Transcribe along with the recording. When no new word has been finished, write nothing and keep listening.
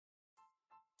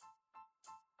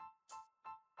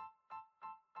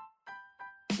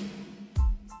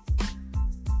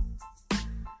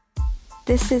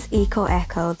This is Eco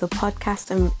Echo, the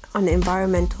podcast on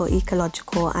environmental,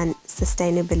 ecological and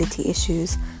sustainability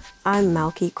issues. I'm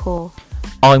Malkeet Kaur.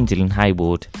 I'm Dylan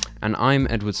Hayward. And I'm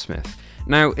Edward Smith.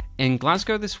 Now, in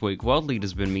Glasgow this week, world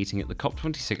leaders have been meeting at the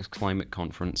COP26 climate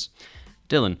conference.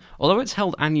 Dylan, although it's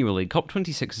held annually,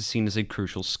 COP26 is seen as a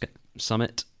crucial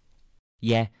summit.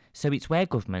 Yeah, so it's where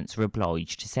governments are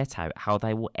obliged to set out how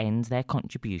they will end their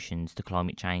contributions to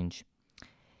climate change.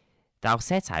 They'll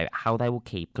set out how they will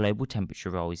keep global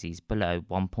temperature rises below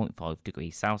 1.5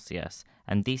 degrees Celsius,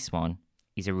 and this one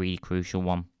is a really crucial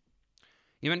one.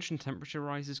 You mentioned temperature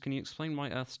rises. Can you explain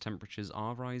why Earth's temperatures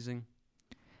are rising?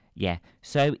 Yeah,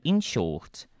 so in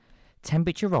short,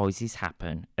 temperature rises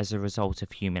happen as a result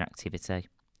of human activity.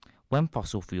 When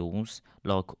fossil fuels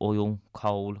like oil,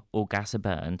 coal or gas are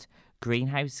burned,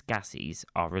 greenhouse gases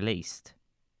are released.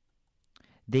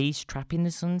 These trap in the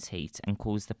sun's heat and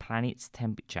cause the planet's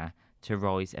temperature to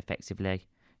rise effectively,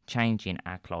 changing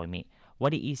our climate.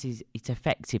 What it is it's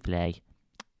effectively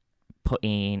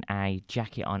putting a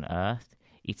jacket on Earth.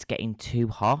 It's getting too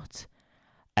hot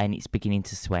and it's beginning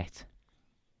to sweat.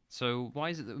 So why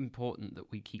is it important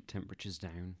that we keep temperatures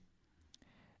down?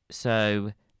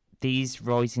 So these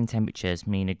rising temperatures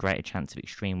mean a greater chance of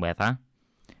extreme weather,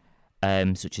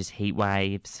 such as heat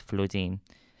waves, flooding,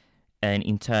 and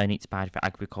in turn it's bad for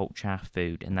agriculture,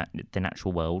 food and the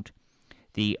natural world.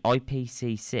 The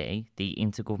IPCC, the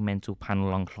Intergovernmental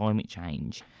Panel on Climate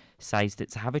Change, says that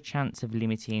to have a chance of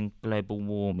limiting global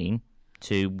warming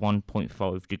to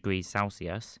 1.5 degrees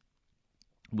Celsius,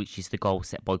 which is the goal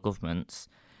set by governments,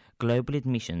 global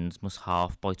emissions must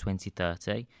halve by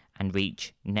 2030 and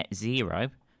reach net zero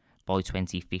by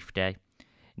 2050.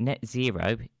 Net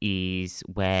zero is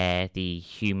where the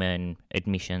human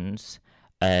emissions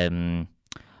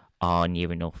are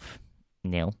near enough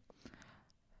nil.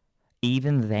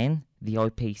 Even then, the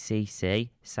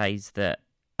IPCC says that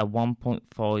a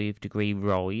 1.5 degree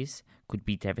rise could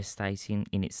be devastating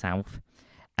in itself,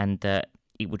 and that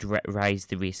it would raise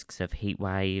the risks of heat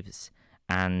waves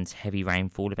and heavy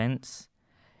rainfall events.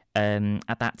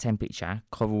 At that temperature,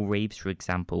 coral reefs, for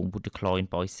example, would decline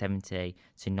by 70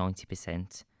 to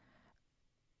 90%.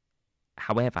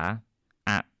 However,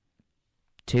 at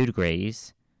 2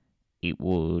 degrees, it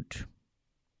would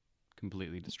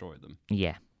Completely destroy them.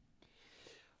 Yeah.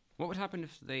 What would happen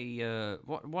if they?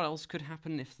 What else could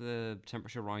happen if the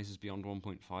temperature rises beyond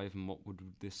 1.5, and what would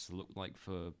this look like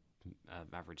for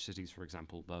average cities, for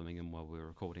example, Birmingham, while we're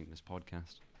recording this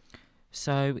podcast?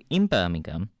 So in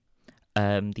Birmingham,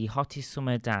 the hottest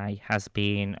summer day has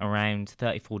been around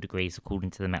 34 degrees,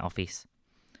 according to the Met Office.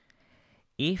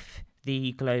 If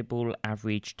the global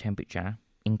average temperature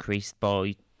increased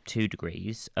by 2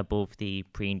 degrees above the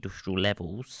pre-industrial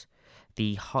levels,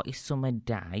 the hottest summer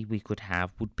day we could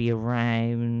have would be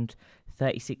around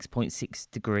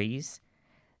 36.6 degrees.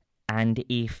 And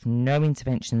if no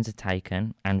interventions are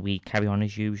taken and we carry on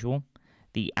as usual,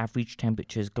 the average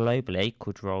temperatures globally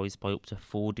could rise by up to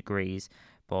 4 degrees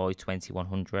by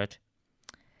 2100.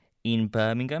 In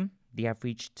Birmingham, the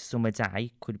average summer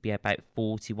day could be about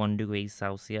 41 degrees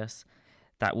Celsius.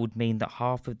 That would mean that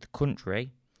half of the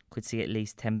country could see at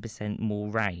least 10% more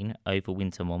rain over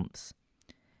winter months.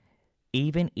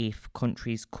 Even if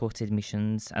countries cut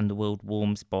emissions and the world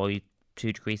warms by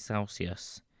 2 degrees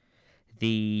Celsius,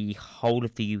 the whole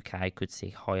of the UK could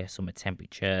see higher summer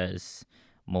temperatures,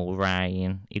 more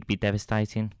rain. It'd be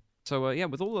devastating. So,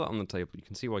 with all of that on the table, you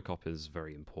can see why COP is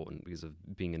very important because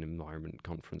of being an environment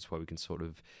conference where we can sort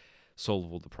of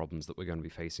solve all the problems that we're going to be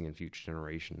facing in future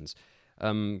generations.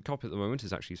 COP at the moment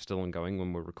is actually still ongoing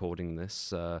when we're recording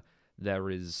this. There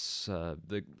is,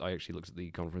 I actually looked at the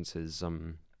conference's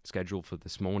schedule for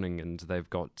this morning, and they've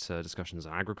got discussions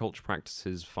on agriculture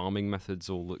practices, farming methods,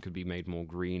 all that could be made more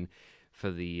green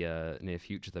for the near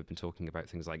future. They've been talking about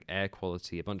things like air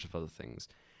quality, a bunch of other things.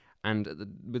 And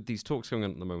with these talks going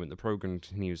on at the moment, the programme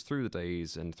continues through the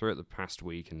days and throughout the past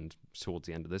week and towards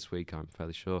the end of this week, I'm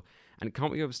fairly sure. And it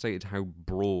can't be overstated how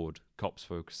broad COP's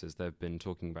focus is. They've been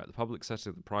talking about the public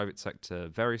sector, the private sector,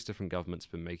 various different governments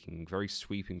have been making very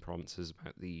sweeping promises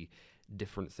about the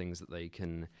different things that they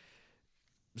can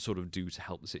sort of do to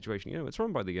help the situation. You know, it's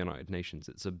run by the United Nations.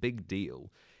 It's a big deal.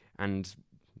 And,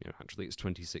 you know, actually it's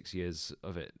 26 years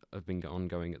of it have been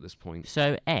ongoing at this point.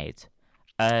 So, Ed,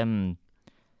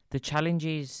 the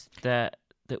challenges that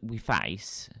we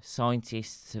face,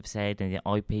 scientists have said and the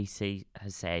IPCC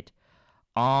has said,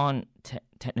 aren't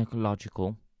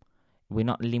technological. We're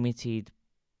not limited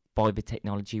by the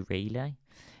technology, really.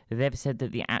 They've said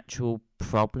that the actual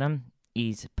problem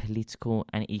is political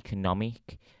and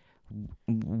economic.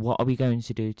 What are we going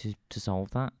to do to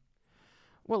solve that?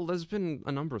 Well, there's been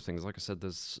a number of things. Like I said,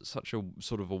 there's such a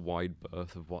sort of a wide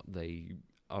berth of what they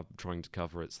are trying to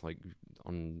cover. It's like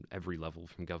on every level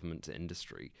from government to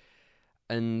industry.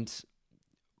 And,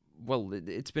 well,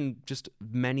 it's been just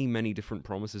many, many different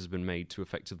promises have been made to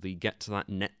effectively get to that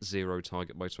net zero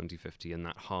target by 2050 and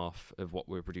that half of what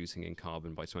we're producing in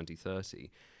carbon by 2030.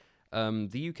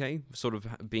 The UK, sort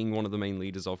of being one of the main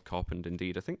leaders of COP, and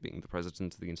indeed, I think, being the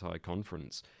president of the entire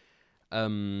conference,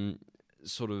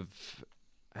 sort of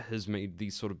has made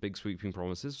these sort of big sweeping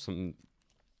promises. Some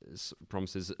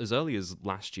promises as early as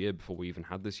last year, before we even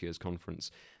had this year's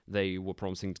conference, they were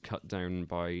promising to cut down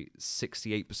by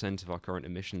 68% of our current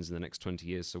emissions in the next 20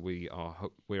 years. So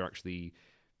we're actually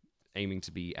aiming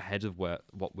to be ahead of what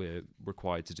we're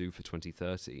required to do for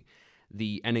 2030.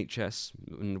 The NHS,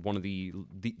 one of the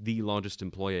largest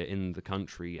employer in the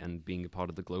country and being a part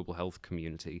of the global health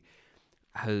community,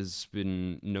 has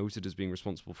been noted as being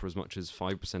responsible for as much as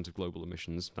 5% of global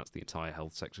emissions. That's the entire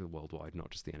health sector worldwide, not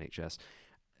just the NHS.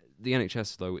 The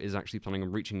NHS, though, is actually planning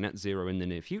on reaching net zero in the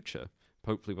near future,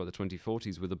 hopefully by the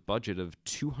 2040s, with a budget of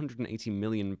 £280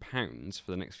 million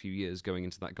for the next few years going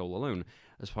into that goal alone,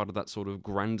 as part of that sort of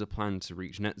grander plan to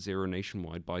reach net zero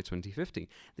nationwide by 2050.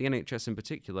 The NHS in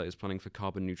particular is planning for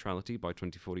carbon neutrality by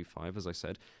 2045, as I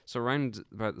said, so around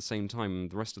about the same time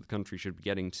the rest of the country should be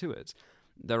getting to it.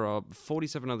 There are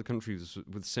 47 other countries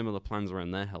with similar plans around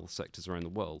their health sectors around the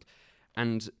world.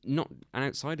 And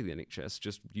outside of the NHS,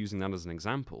 just using that as an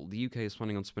example, the UK is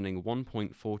planning on spending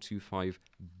 £1.425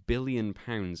 billion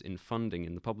in funding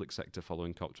in the public sector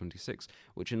following COP26,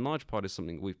 which in large part is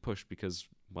something that we've pushed because,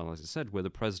 well, as I said, we're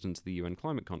the president of the UN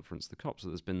climate conference, the COP, so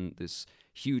there's been this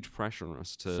huge pressure on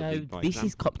us to lead by example. This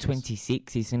is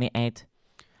COP26, isn't it, Ed?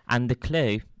 And the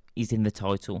clue is in the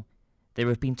title. There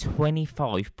have been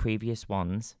 25 previous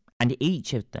ones, and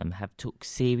each of them have took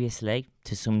seriously,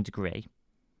 to some degree,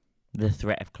 the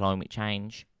threat of climate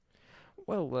change.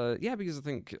 Well, yeah, because I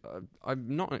think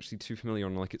I'm not actually too familiar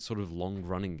on like its sort of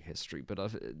long-running history, but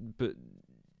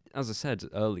as I said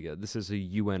earlier, this is a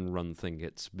UN-run thing.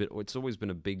 It's always been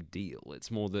a big deal. It's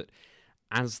more that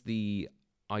as the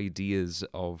ideas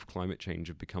of climate change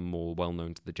have become more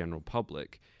well-known to the general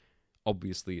public,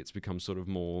 obviously it's become sort of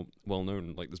more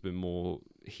well-known. Like there's been more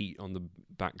heat on the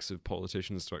backs of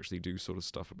politicians to actually do sort of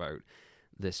stuff about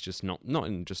this, just not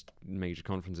in just major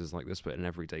conferences like this, but in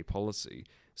everyday policy.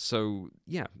 So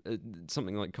yeah,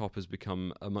 something like COP has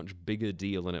become a much bigger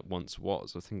deal than it once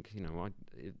was. I think,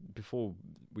 before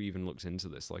we even looked into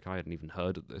this, like I hadn't even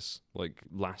heard of this, like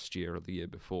last year or the year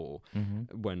before,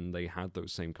 when they had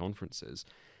those same conferences.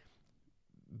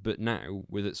 But now,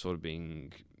 with it sort of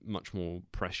being much more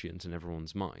prescient in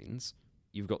everyone's minds,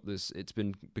 you've got this, it's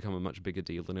become a much bigger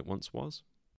deal than it once was.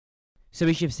 So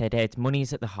as you've said, Ed, money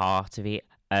is at the heart of it.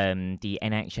 The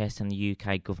NHS and the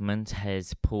UK government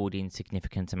has poured in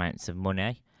significant amounts of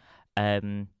money.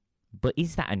 But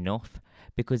is that enough?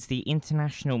 Because the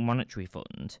International Monetary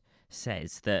Fund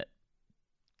says that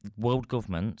world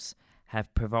governments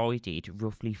have provided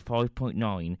roughly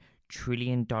 $5.9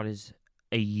 trillion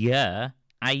a year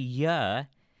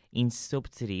in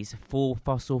subsidies for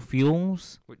fossil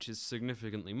fuels. Which is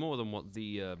significantly more than what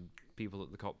the people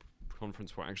at the COP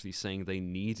conference were actually saying they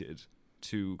needed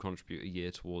to contribute a year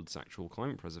towards actual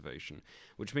climate preservation,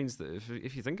 which means that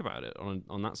if you think about it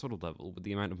on that sort of level, with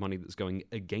the amount of money that's going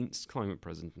against climate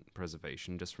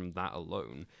preservation, just from that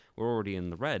alone, we're already in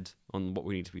the red on what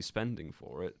we need to be spending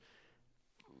for it,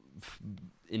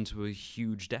 into a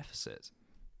huge deficit.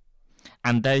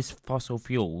 And those fossil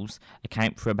fuels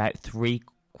account for about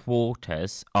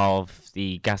 3/4 of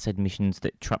the gas emissions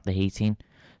that trap the heating,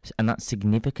 and that's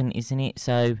significant, isn't it?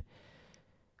 So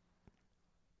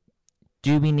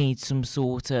do we need some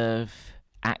sort of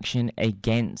action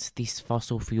against this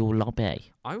fossil fuel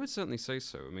lobby? I would certainly say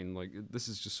so. I mean, like, this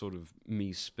is just sort of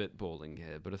me spitballing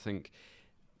here, but I think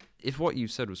if what you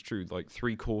said was true, like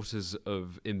 3/4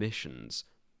 of emissions,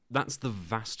 that's the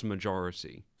vast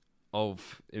majority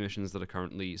of emissions that are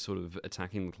currently sort of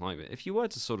attacking the climate. If you were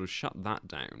to sort of shut that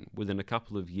down within a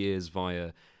couple of years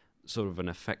via sort of an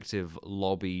effective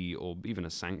lobby or even a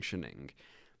sanctioning,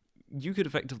 you could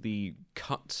effectively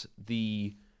cut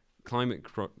the climate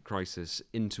crisis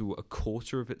into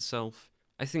 1/4 of itself.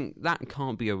 I think that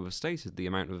can't be overstated, the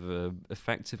amount of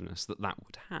effectiveness that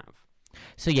would have.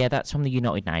 So yeah, that's from the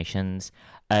United Nations.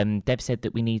 They've said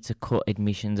that we need to cut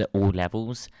emissions at all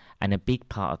levels, and a big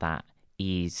part of that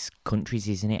is countries,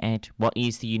 isn't it, Ed? What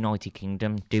is the United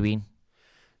Kingdom doing?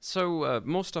 So,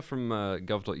 more stuff from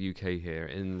gov.uk here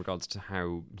in regards to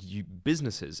how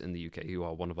businesses in the UK, who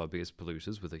are one of our biggest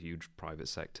polluters with a huge private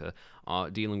sector,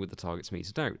 are dealing with the targets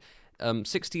meted out.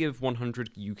 60 of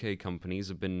 100 UK companies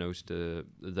have been noted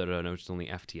that are noted on the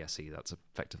FTSE. That's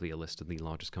effectively a list of the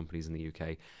largest companies in the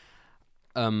UK.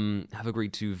 Have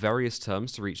agreed to various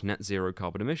terms to reach net zero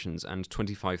carbon emissions, and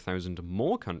 25,000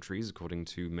 more countries, according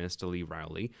to Minister Lee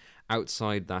Rowley,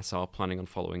 outside that are planning on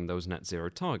following those net zero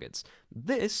targets.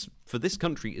 This, for this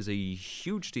country, is a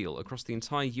huge deal. Across the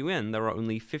entire UN, there are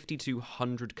only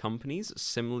 5,200 companies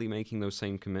similarly making those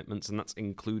same commitments, and that's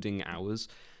including ours.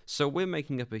 So we're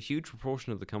making up a huge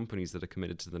proportion of the companies that are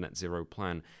committed to the net zero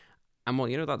plan. And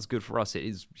while, that's good for us, it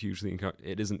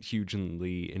isn't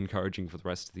hugely encouraging for the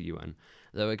rest of the UN.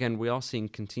 Though again, we are seeing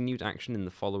continued action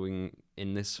following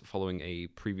a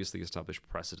previously established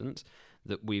precedent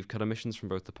that we've cut emissions from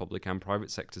both the public and private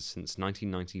sectors since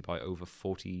 1990 by over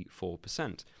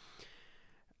 44%.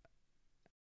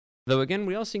 Though again,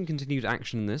 we are seeing continued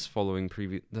action in this following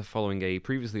a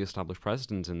previously established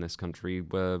precedent in this country,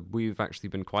 where we've actually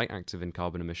been quite active in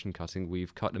carbon emission cutting.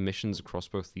 We've cut emissions across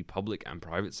both the public and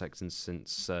private sectors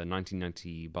since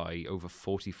 1990 by over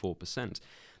 44%.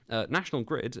 National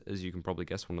Grid, as you can probably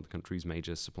guess, one of the country's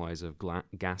major suppliers of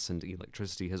gas and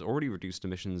electricity, has already reduced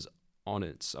emissions on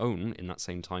its own in that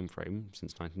same time frame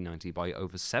since 1990 by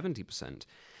over 70%.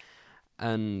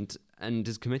 And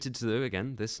is committed to,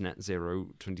 again, this net zero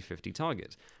 2050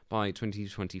 target. By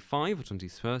 2025 or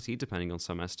 2030, depending on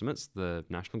some estimates, the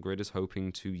National Grid is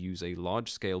hoping to use a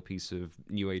large-scale piece of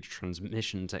new-age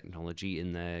transmission technology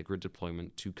in their grid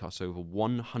deployment to cut over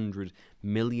 100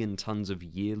 million tonnes of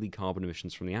yearly carbon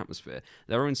emissions from the atmosphere.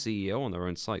 Their own CEO on their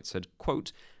own site said,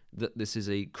 quote, that this is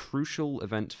a crucial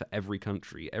event for every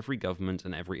country, every government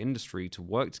and every industry to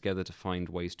work together to find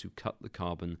ways to cut the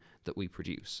carbon that we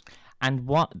produce. And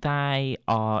what they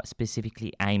are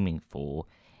specifically aiming for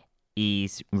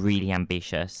is really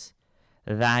ambitious.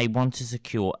 They want to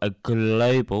secure a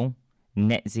global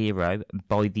net zero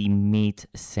by the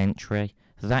mid-century.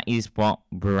 That is what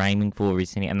we're aiming for,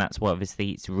 isn't it? And that's why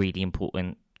obviously it's really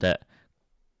important that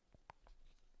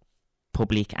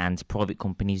public and private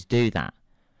companies do that.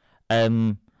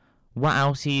 What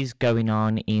else is going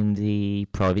on in the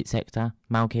private sector,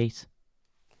 Malkeet?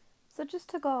 So just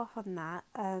to go off on that,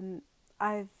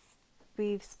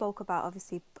 we've spoke about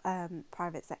obviously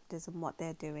private sectors and what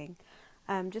they're doing.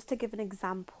 Just to give an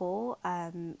example,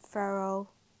 Ferrero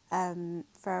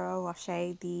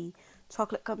Rocher, the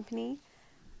chocolate company,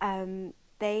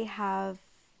 they have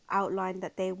outlined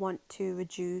that they want to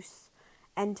reduce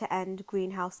end-to-end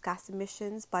greenhouse gas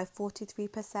emissions by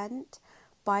 43%.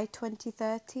 By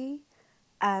 2030,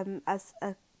 as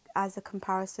a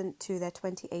comparison to their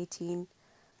 2018,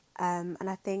 and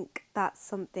I think that's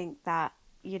something that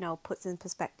puts in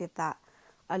perspective that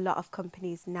a lot of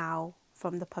companies now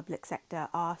from the public sector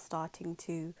are starting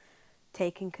to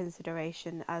take in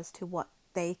consideration as to what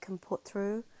they can put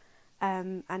through,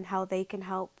 and how they can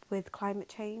help with climate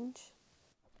change.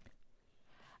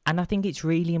 And I think it's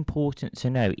really important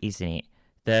to know, isn't it,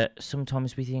 that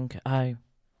sometimes we think, oh,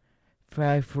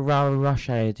 Ferrero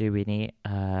Rocher are doing it,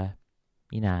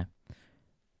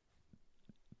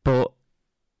 But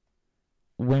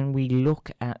when we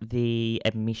look at the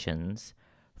emissions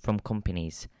from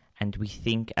companies and we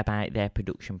think about their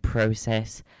production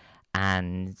process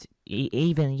and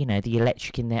even, the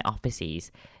electric in their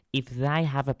offices, if they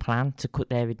have a plan to cut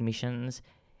their emissions,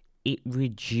 it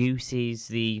reduces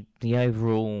the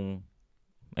overall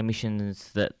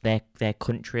emissions that their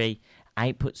country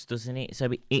outputs, doesn't it? So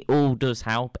it all does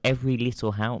help. Every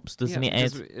little helps, doesn't it,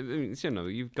 Ed?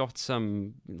 You've got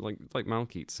some, like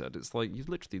Malkeet said, it's like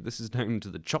this is down to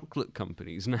the chocolate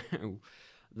companies now,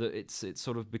 that it's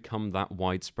sort of become that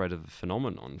widespread of a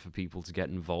phenomenon for people to get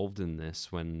involved in this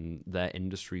when their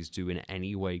industries do in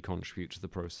any way contribute to the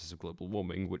process of global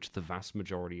warming, which the vast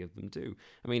majority of them do.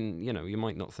 I mean, you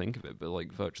might not think of it, but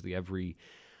like virtually every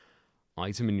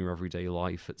item in your everyday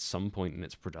life at some point in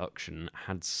its production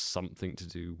had something to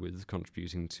do with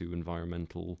contributing to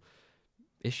environmental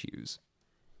issues.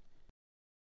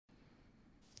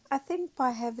 I think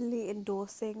by heavily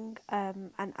endorsing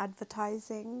and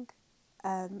advertising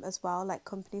as well, like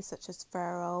companies such as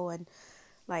Ferrero and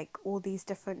like all these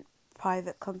different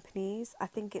private companies, I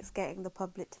think it's getting the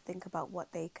public to think about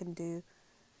what they can do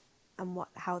and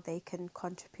how they can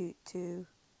contribute to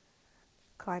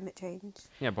climate change.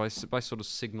 Yeah, by sort of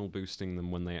signal boosting them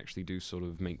when they actually do sort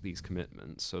of make these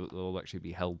commitments, so that they'll actually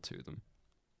be held to them.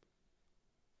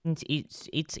 And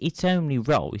it's only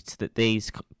right that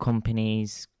these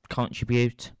companies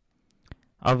contribute.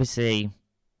 Obviously,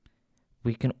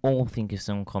 we can all think of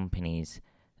some companies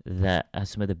that are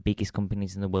some of the biggest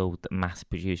companies in the world that mass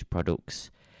produce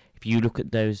products. If you look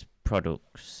at those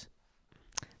products,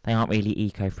 they aren't really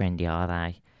eco-friendly, are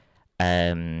they?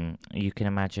 You can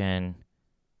imagine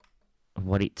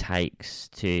what it takes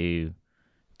to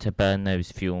burn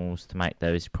those fuels to make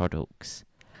those products.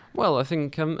 Well, I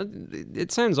think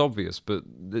it sounds obvious, but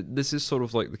this is sort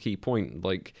of like the key point.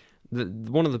 Like,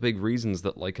 one of the big reasons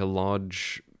that like a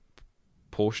large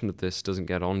portion of this doesn't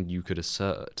get on, you could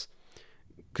assert,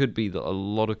 could be that a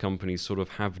lot of companies sort of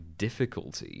have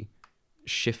difficulty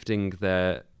shifting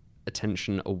their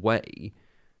attention away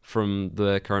from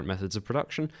their current methods of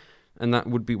production. And that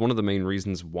would be one of the main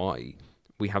reasons why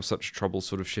we have such trouble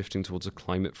sort of shifting towards a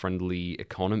climate-friendly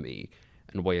economy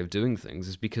and way of doing things,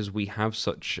 is because we have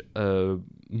such a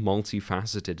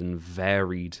multifaceted and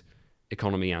varied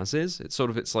economy as is. It's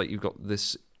like you've got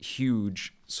this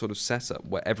huge sort of setup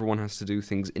where everyone has to do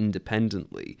things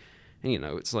independently. And,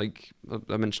 it's like,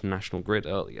 I mentioned National Grid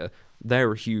earlier.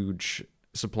 They're a huge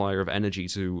supplier of energy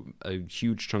to a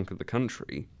huge chunk of the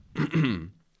country.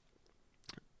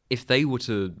 If they were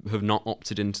to have not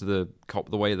opted into the COP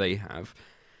the way they have,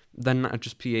 then that would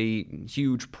just be a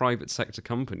huge private sector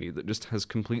company that just has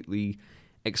completely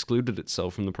excluded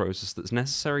itself from the process that's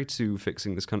necessary to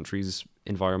fixing this country's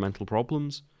environmental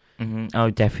problems. Mm-hmm. Oh,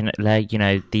 definitely.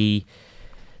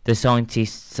 The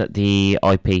scientists at the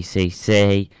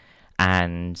IPCC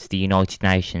and the United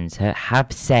Nations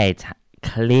have said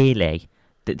clearly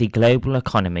that the global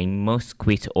economy must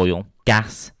quit oil,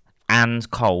 gas, and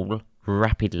coal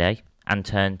rapidly and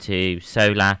turn to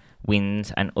solar,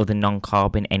 wind, and other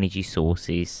non-carbon energy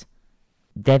sources.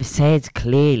 They've said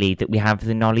clearly that we have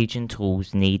the knowledge and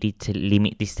tools needed to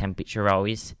limit this temperature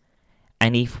rise.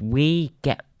 And if we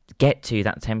get to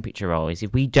that temperature rise,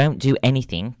 if we don't do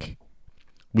anything,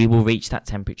 we will reach that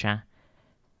temperature.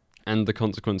 And the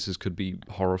consequences could be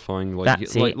horrifying.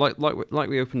 That's it. Like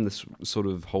we opened this sort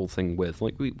of whole thing with.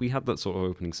 Like we had that sort of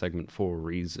opening segment for a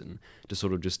reason, to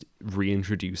sort of just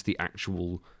reintroduce the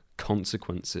actual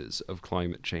consequences of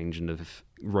climate change and of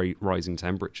rising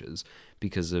temperatures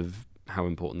because of how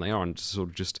important they are, and to sort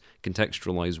of just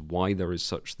contextualize why there is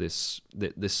such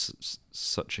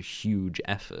a huge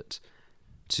effort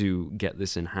to get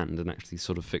this in hand and actually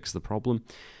sort of fix the problem.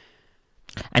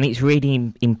 And it's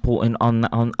really important on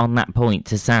that point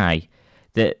to say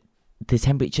that the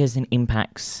temperatures and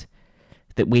impacts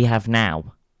that we have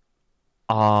now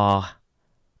are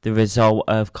the result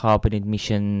of carbon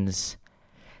emissions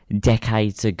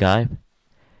decades ago.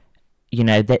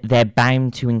 They're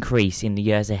bound to increase in the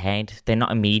years ahead. They're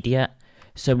not immediate.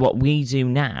 So what we do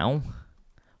now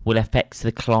will affect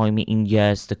the climate in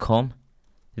years to come.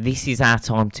 This is our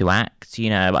time to act.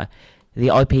 The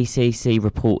IPCC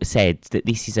report said that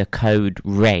this is a code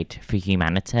red for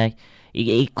humanity.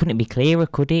 It couldn't be clearer,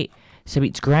 could it? So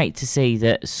it's great to see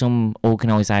that some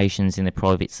organisations in the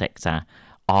private sector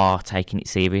are taking it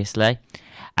seriously.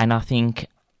 And I think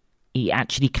it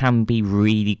actually can be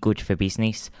really good for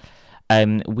business.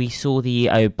 We saw the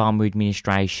Obama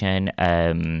administration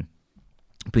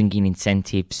bringing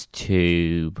incentives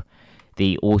to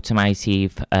the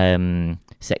automotive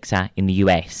sector in the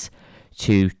US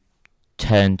to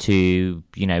turn to,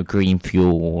 green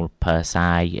fuel per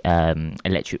se,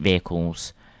 electric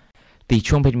vehicles. The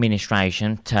Trump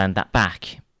administration turned that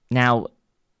back. Now,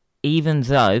 even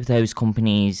though those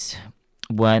companies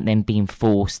weren't then being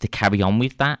forced to carry on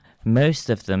with that, most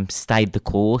of them stayed the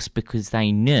course because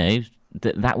they knew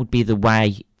that would be the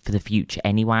way for the future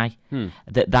anyway,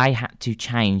 that they had to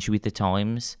change with the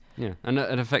times. Yeah, and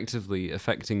effectively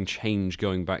affecting change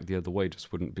going back the other way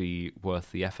just wouldn't be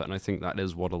worth the effort. And I think that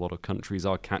is what a lot of countries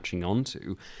are catching on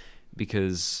to,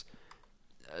 because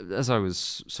as I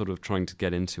was sort of trying to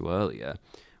get into earlier,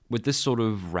 with this sort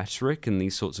of rhetoric and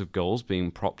these sorts of goals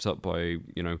being propped up by,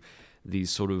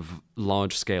 these sort of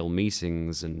large-scale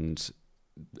meetings and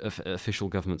official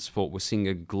government support, we're seeing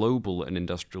a global and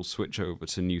industrial switch over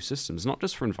to new systems, not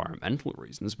just for environmental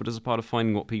reasons, but as a part of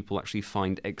finding what people actually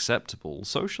find acceptable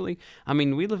socially. I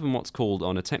mean, we live in what's called,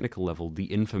 on a technical level,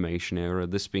 the information era,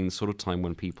 this being the sort of time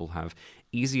when people have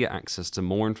easier access to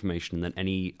more information than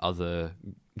any other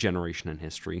generation in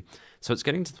history. So it's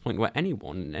getting to the point where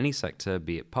anyone in any sector,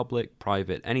 be it public,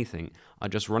 private, anything, are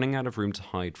just running out of room to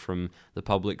hide from the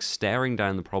public staring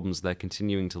down the problems they're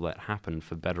continuing to let happen,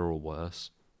 for better or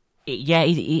worse.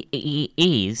 It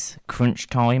is crunch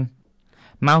time.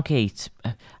 Malkeet,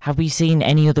 have we seen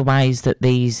any other ways that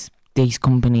these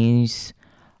companies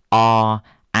are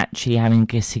actually having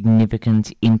a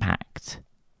significant impact?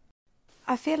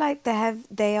 I feel like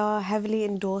they are heavily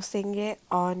endorsing it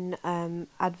on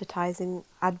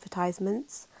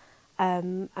advertisements,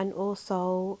 and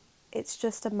also it's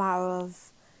just a matter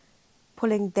of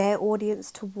pulling their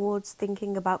audience towards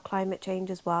thinking about climate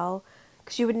change as well.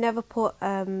 Because you would never put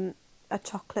a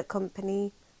chocolate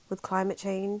company with climate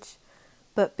change.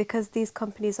 But because these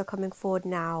companies are coming forward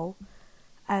now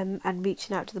and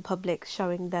reaching out to the public,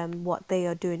 showing them what they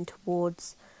are doing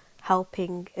towards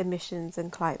helping emissions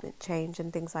and climate change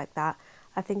and things like that,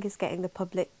 I think it's getting the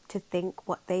public to think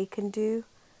what they can do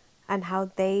and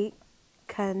how they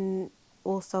can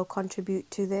also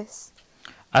contribute to this.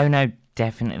 Oh no,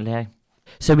 definitely.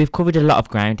 So we've covered a lot of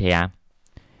ground here.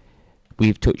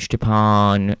 We've touched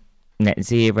upon net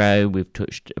zero, we've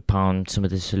touched upon some of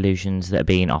the solutions that are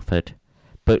being offered.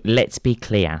 But let's be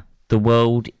clear, the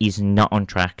world is not on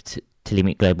track to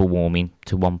limit global warming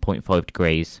to 1.5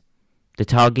 degrees. The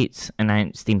targets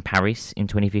announced in Paris in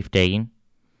 2015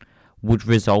 would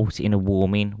result in a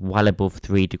warming well above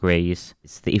 3 degrees.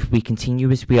 It's that if we continue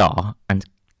as we are and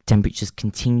temperatures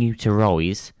continue to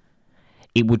rise,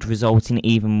 it would result in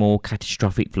even more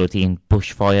catastrophic flooding,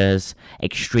 bushfires,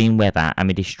 extreme weather and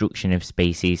the destruction of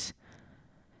species.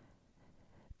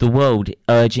 The world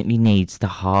urgently needs to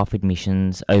halve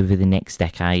emissions over the next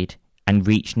decade and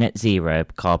reach net zero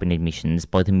carbon emissions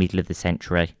by the middle of the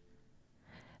century.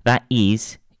 That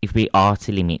is, if we are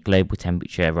to limit global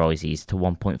temperature rises to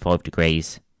 1.5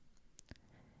 degrees.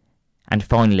 And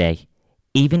finally,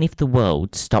 even if the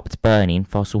world stopped burning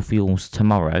fossil fuels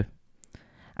tomorrow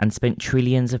and spent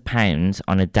trillions of pounds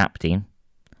on adapting,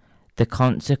 the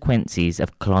consequences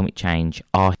of climate change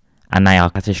are, and they are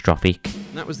catastrophic.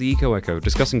 That was the Eco Echo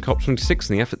discussing COP26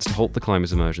 and the efforts to halt the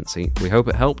climate emergency. We hope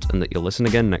it helped and that you'll listen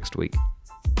again next week.